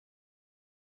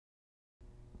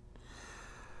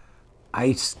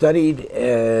I studied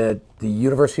at the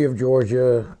University of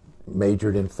Georgia,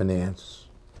 majored in finance,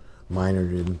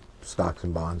 minored in stocks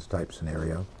and bonds type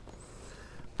scenario,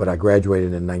 but I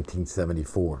graduated in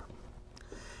 1974,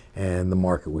 and the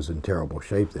market was in terrible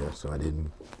shape there, so I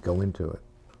didn't go into it.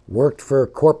 Worked for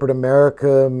corporate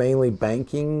America, mainly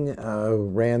banking,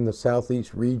 ran the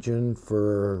Southeast region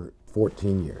for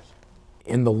 14 years.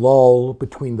 In the lull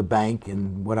between the bank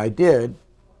and what I did,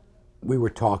 we were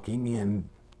talking, and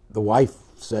the wife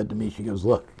said to me, she goes,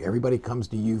 look, everybody comes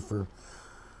to you for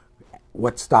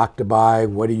what stock to buy,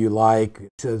 what do you like?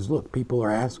 She says, look, people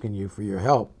are asking you for your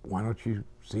help. Why don't you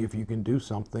see if you can do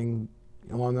something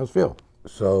along those fields?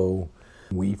 So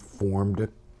we formed a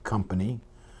company.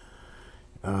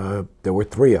 There were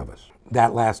 3 of us.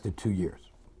 That lasted 2 years.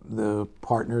 The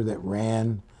partner that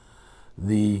ran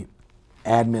the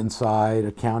admin side,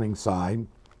 accounting side,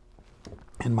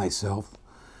 and myself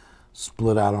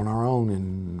split out on our own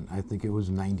in, I think it was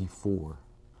 94.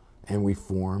 And we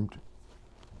formed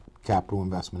Capital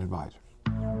Investment Advisors.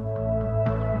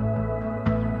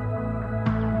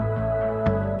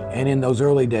 And in those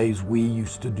early days, we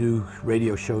used to do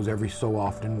radio shows every so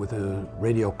often with a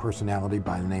radio personality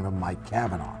by the name of Mike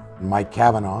Cavanaugh. Mike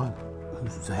Cavanaugh,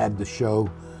 who's had the show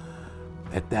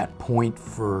at that point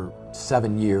for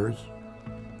 7 years,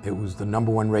 it was the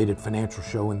 #1 rated financial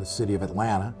show in the city of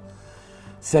Atlanta,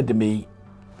 said to me,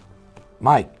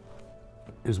 Mike,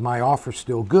 is my offer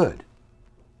still good?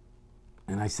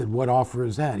 And I said, what offer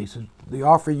is that? He said, the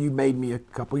offer you made me a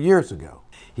couple years ago.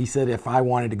 He said, if I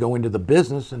wanted to go into the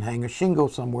business and hang a shingle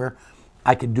somewhere,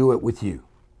 I could do it with you.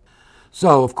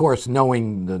 So, of course,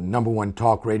 knowing the #1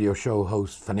 talk radio show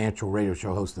host, financial radio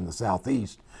show host in the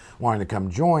Southeast, wanting to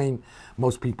come join,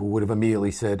 most people would have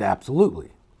immediately said,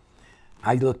 absolutely.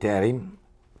 I looked at him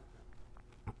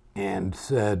and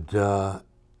said,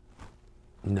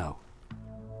 no.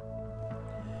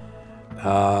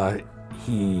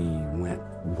 He went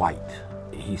white.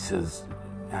 He says,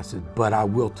 I said, but I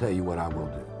will tell you what I will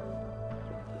do.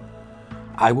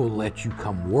 I will let you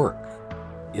come work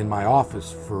in my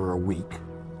office for a week.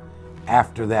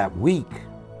 After that week,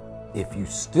 if you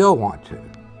still want to,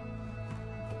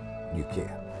 you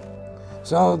can.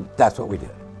 So that's what we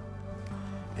did.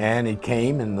 And he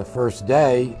came, and the first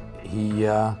day he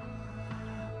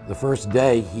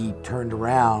turned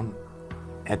around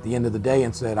at the end of the day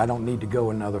and said, I don't need to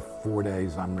go another 4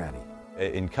 days, I'm ready.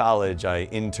 In college, I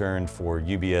interned for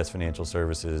UBS Financial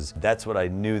Services. That's what I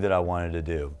knew that I wanted to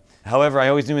do. However, I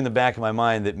always knew in the back of my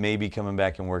mind that maybe coming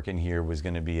back and working here was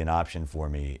going to be an option for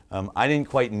me. I didn't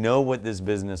quite know what this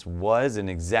business was and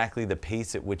exactly the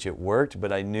pace at which it worked,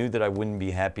 but I knew that I wouldn't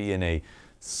be happy in a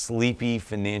sleepy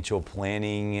financial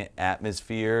planning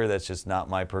atmosphere. That's just not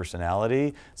my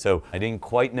personality. So I didn't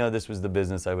quite know this was the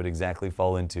business I would exactly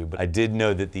fall into, but I did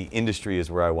know that the industry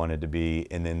is where I wanted to be,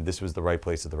 and then this was the right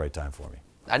place at the right time for me.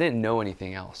 I didn't know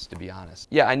anything else, to be honest.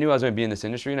 Yeah, I knew I was going to be in this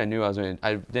industry, and I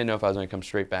didn't know if I was going to come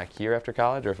straight back here after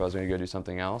college or if I was going to go do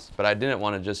something else. But I didn't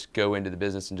want to just go into the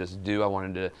business and just do. I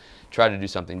wanted to try to do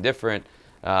something different.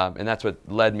 And that's what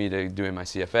led me to doing my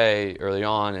CFA early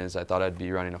on, is I thought I'd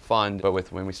be running a fund. But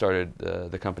when we started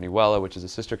the company Wella, which is a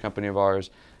sister company of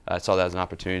ours, I saw that as an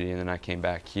opportunity, and then I came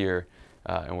back here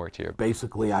and worked here.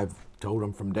 Basically, I've told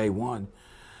them from day one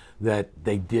that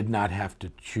they did not have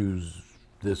to choose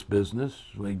this business.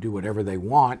 They do whatever they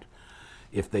want.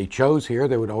 If they chose here,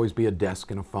 there would always be a desk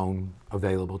and a phone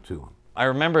available to them. I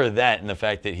remember that, and the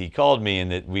fact that he called me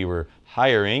and that we were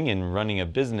hiring and running a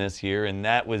business here, and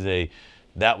that was it,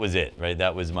 right?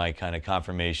 That was my kind of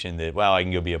confirmation that, wow, I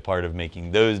can go be a part of making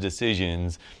those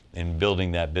decisions and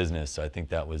building that business. So I think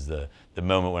that was the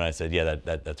moment when I said, yeah,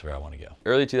 that's where I want to go.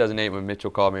 Early 2008, when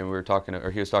Mitchell called me and we were talking, or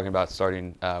he was talking about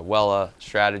starting Wella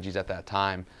Strategies at that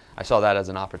time, I saw that as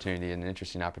an opportunity, an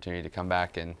interesting opportunity to come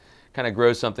back and kind of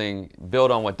grow something, build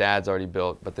on what Dad's already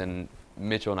built, but then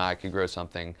Mitchell and I could grow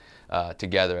something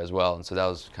together as well. And so that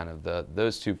was kind of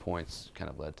those 2 points kind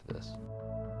of led to this.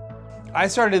 I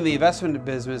started in the investment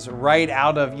business right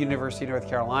out of University of North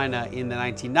Carolina in the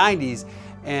 1990s,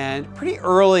 and pretty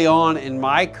early on in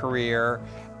my career,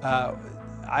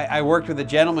 I worked with a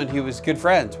gentleman who was good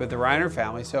friends with the Reiner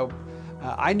family. So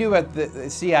I knew about the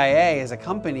CIA as a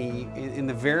company in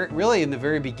the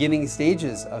very beginning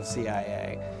stages of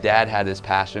CIA. Dad had this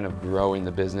passion of growing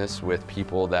the business with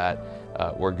people that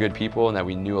were good people and that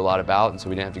we knew a lot about, and so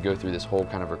we didn't have to go through this whole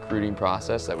kind of recruiting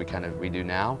process that we do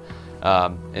now.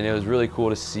 And it was really cool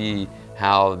to see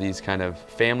how these kind of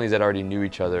families that already knew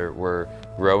each other were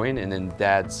growing, and then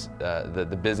Dad's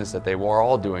the business that they were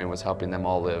all doing was helping them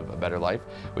all live a better life,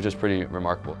 which is pretty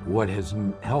remarkable. What has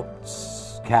helped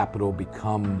Capital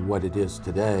become what it is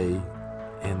today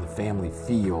and the family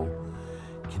feel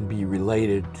can be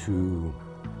related to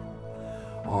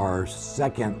our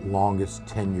second longest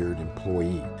tenured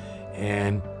employee.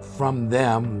 And from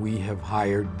them, we have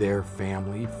hired their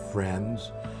family,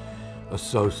 friends,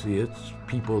 associates,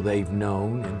 people they've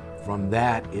known, and from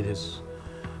that it has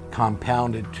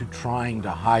compounded to trying to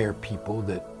hire people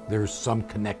that there's some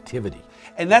connectivity.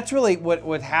 And that's really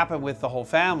what happened with the whole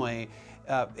family.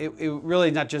 It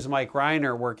really not just Mike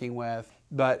Reiner working with,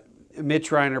 but Mitch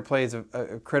Reiner plays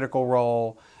a critical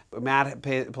role. Matt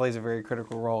plays a very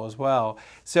critical role as well.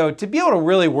 So to be able to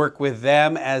really work with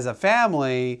them as a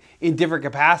family in different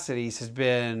capacities has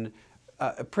been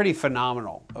pretty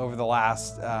phenomenal over the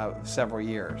last several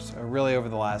years, really over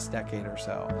the last decade or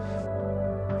so.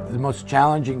 The most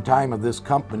challenging time of this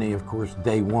company, of course,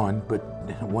 day one, but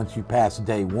once you pass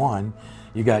day one,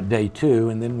 you got day two,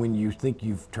 and then when you think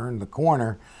you've turned the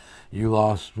corner, you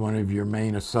lost one of your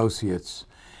main associates,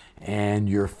 and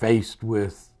you're faced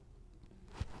with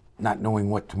not knowing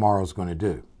what tomorrow's going to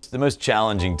do. The most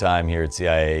challenging time here at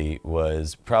CIA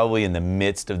was probably in the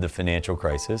midst of the financial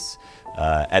crisis,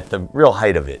 at the real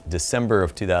height of it, December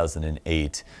of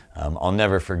 2008. I'll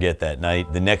never forget that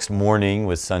night. The next morning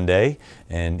was Sunday,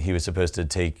 and he was supposed to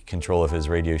take control of his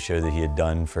radio show that he had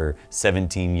done for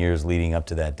 17 years leading up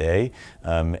to that day,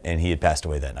 and he had passed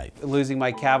away that night. Losing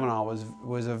Mike Cavanaugh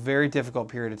was a very difficult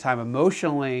period of time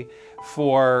emotionally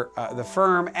for the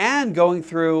firm, and going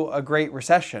through a great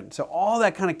recession. So all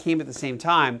that kind of came at the same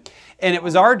time. And it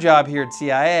was our job here at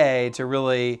CIA to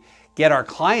really get our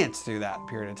clients through that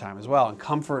period of time as well, and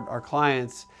comfort our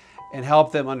clients and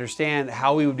help them understand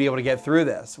how we would be able to get through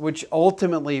this, which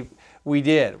ultimately we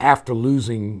did. After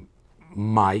losing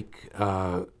Mike,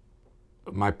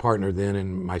 my partner then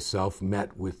and myself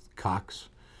met with Cox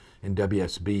and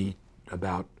WSB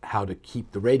about how to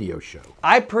keep the radio show.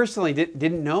 I personally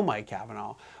didn't know Mike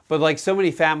Cavanaugh, but like so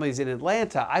many families in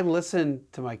Atlanta, I listened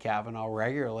to Mike Cavanaugh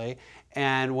regularly.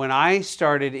 And when I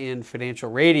started in financial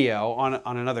radio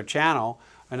on another channel,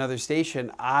 another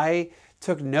station, I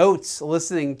took notes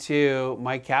listening to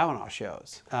Mike Cavanaugh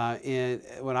shows.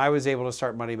 When I was able to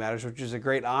start Money Matters, which is a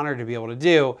great honor to be able to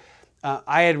do,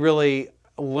 I had really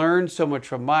learned so much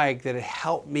from Mike that it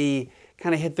helped me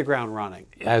kind of hit the ground running.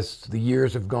 As the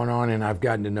years have gone on and I've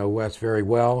gotten to know Wes very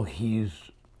well, he's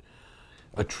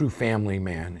a true family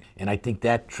man. And I think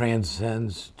that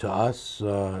transcends to us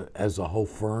as a whole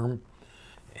firm.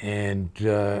 And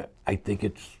I think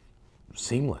it's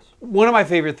seamless. One of my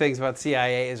favorite things about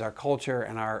CIA is our culture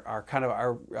and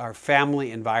our family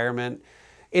environment.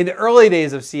 In the early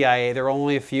days of CIA, there were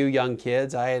only a few young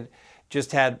kids. I had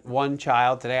just had one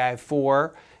child. Today I have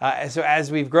 4. So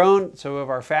as we've grown, so have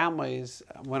our families.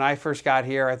 When I first got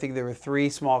here, I think there were 3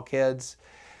 small kids.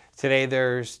 Today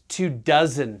there's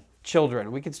 24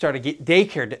 children. We could start a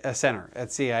daycare center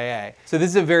at CIA. So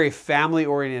this is a very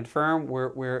family-oriented firm.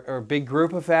 We're a big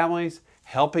group of families,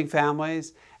 helping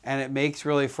families, and it makes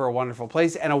really for a wonderful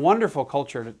place and a wonderful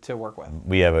culture to work with.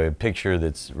 We have a picture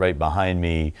that's right behind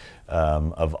me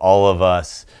of all of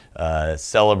us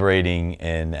celebrating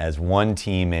and as one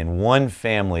team and one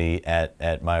family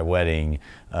at my wedding.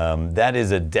 That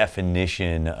is a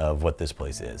definition of what this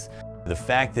place is. The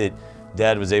fact that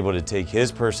Dad was able to take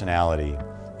his personality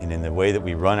and in the way that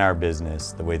we run our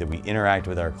business, the way that we interact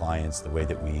with our clients, the way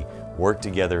that we work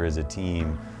together as a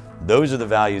team, those are the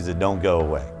values that don't go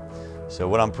away. So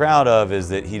what I'm proud of is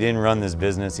that he didn't run this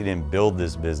business, he didn't build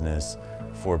this business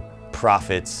for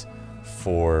profits,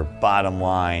 for bottom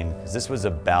line. This was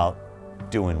about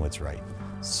doing what's right,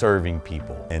 serving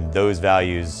people. And those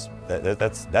values,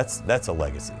 that's a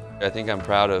legacy. I think I'm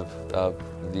proud of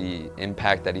the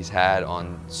impact that he's had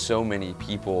on so many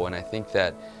people, and I think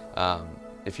that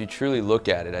if you truly look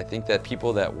at it, I think that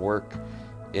people that work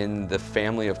in the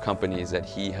family of companies that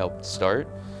he helped start,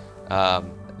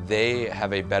 they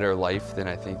have a better life than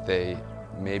I think they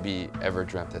maybe ever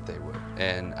dreamt that they would.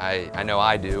 And I know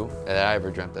I do, that I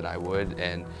ever dreamt that I would.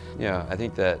 And you know, I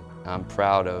think that I'm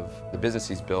proud of the business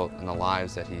he's built and the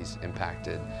lives that he's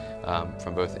impacted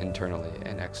from both internally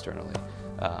and externally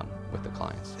with the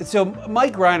clients. So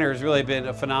Mike Reiner has really been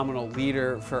a phenomenal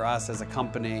leader for us as a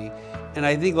company. And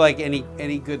I think like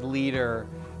any good leader,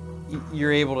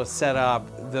 you're able to set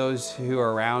up those who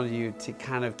are around you to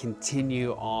kind of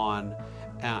continue on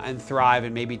and thrive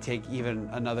and maybe take even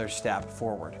another step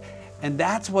forward. And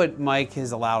that's what Mike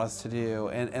has allowed us to do.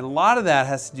 And a lot of that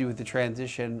has to do with the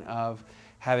transition of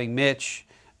having Mitch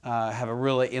have a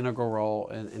really integral role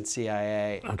in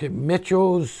CIA. Okay,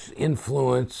 Mitchell's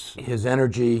influence, his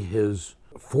energy, his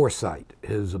foresight,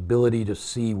 his ability to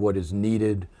see what is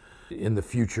needed in the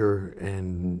future,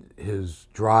 and his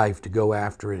drive to go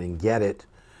after it and get it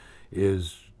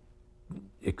is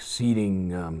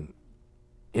exceeding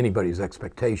anybody's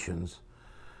expectations,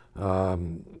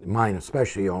 mine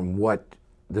especially, on what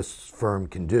this firm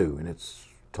can do, and it's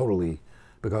totally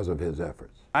because of his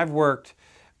efforts. I've worked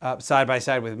side by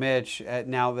side with Mitch,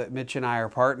 now that Mitch and I are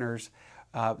partners,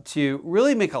 to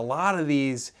really make a lot of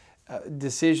these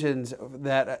decisions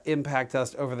that impact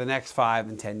us over the next 5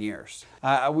 and 10 years.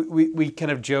 We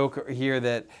kind of joke here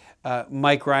that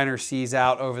Mike Reiner sees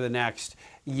out over the next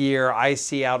year, I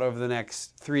see out over the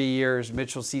next 3 years,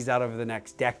 Mitchell sees out over the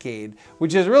next decade,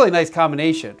 which is a really nice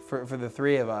combination for the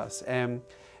three of us. And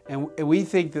we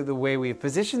think that the way we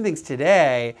position things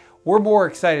today, we're more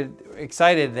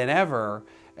excited than ever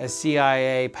as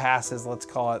CIA passes, let's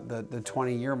call it the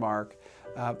 20-year mark,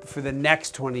 for the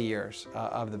next 20 years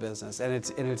of the business. And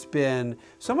it's been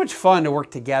so much fun to work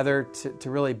together to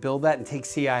really build that and take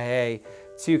CIA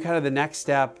to kind of the next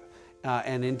step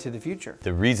and into the future.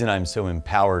 The reason I'm so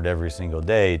empowered every single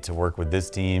day to work with this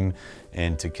team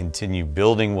and to continue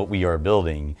building what we are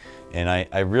building, and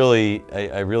I really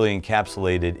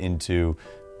encapsulate it into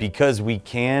because we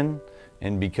can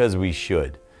and because we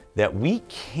should. That we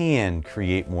can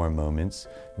create more moments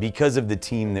because of the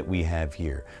team that we have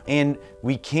here. And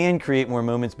we can create more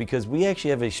moments because we actually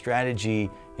have a strategy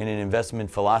and an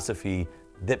investment philosophy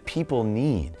that people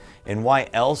need. And why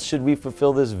else should we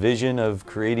fulfill this vision of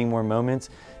creating more moments?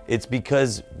 It's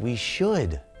because we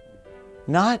should.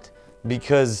 Not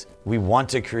because we want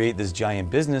to create this giant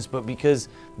business, but because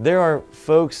there are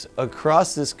folks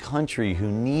across this country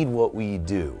who need what we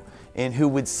do and who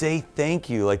would say thank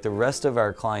you like the rest of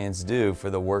our clients do for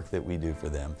the work that we do for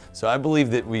them. So I believe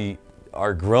that we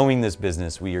are growing this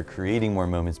business, we are creating more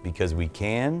moments because we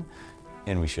can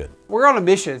and we should. We're on a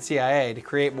mission at CIA to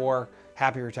create more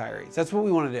happy retirees. That's what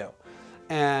we want to do.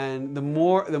 And the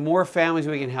more families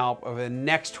we can help over the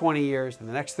next 20 years and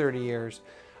the next 30 years,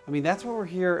 I mean, that's what we're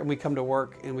here and we come to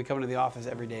work and we come into the office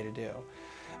every day to do.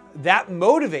 That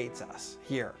motivates us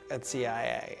here at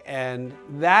CIA, and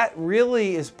that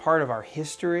really is part of our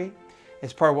history.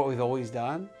 It's part of what we've always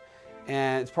done,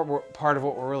 and it's part of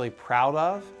what we're really proud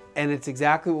of, and it's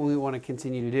exactly what we want to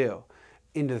continue to do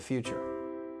into the future.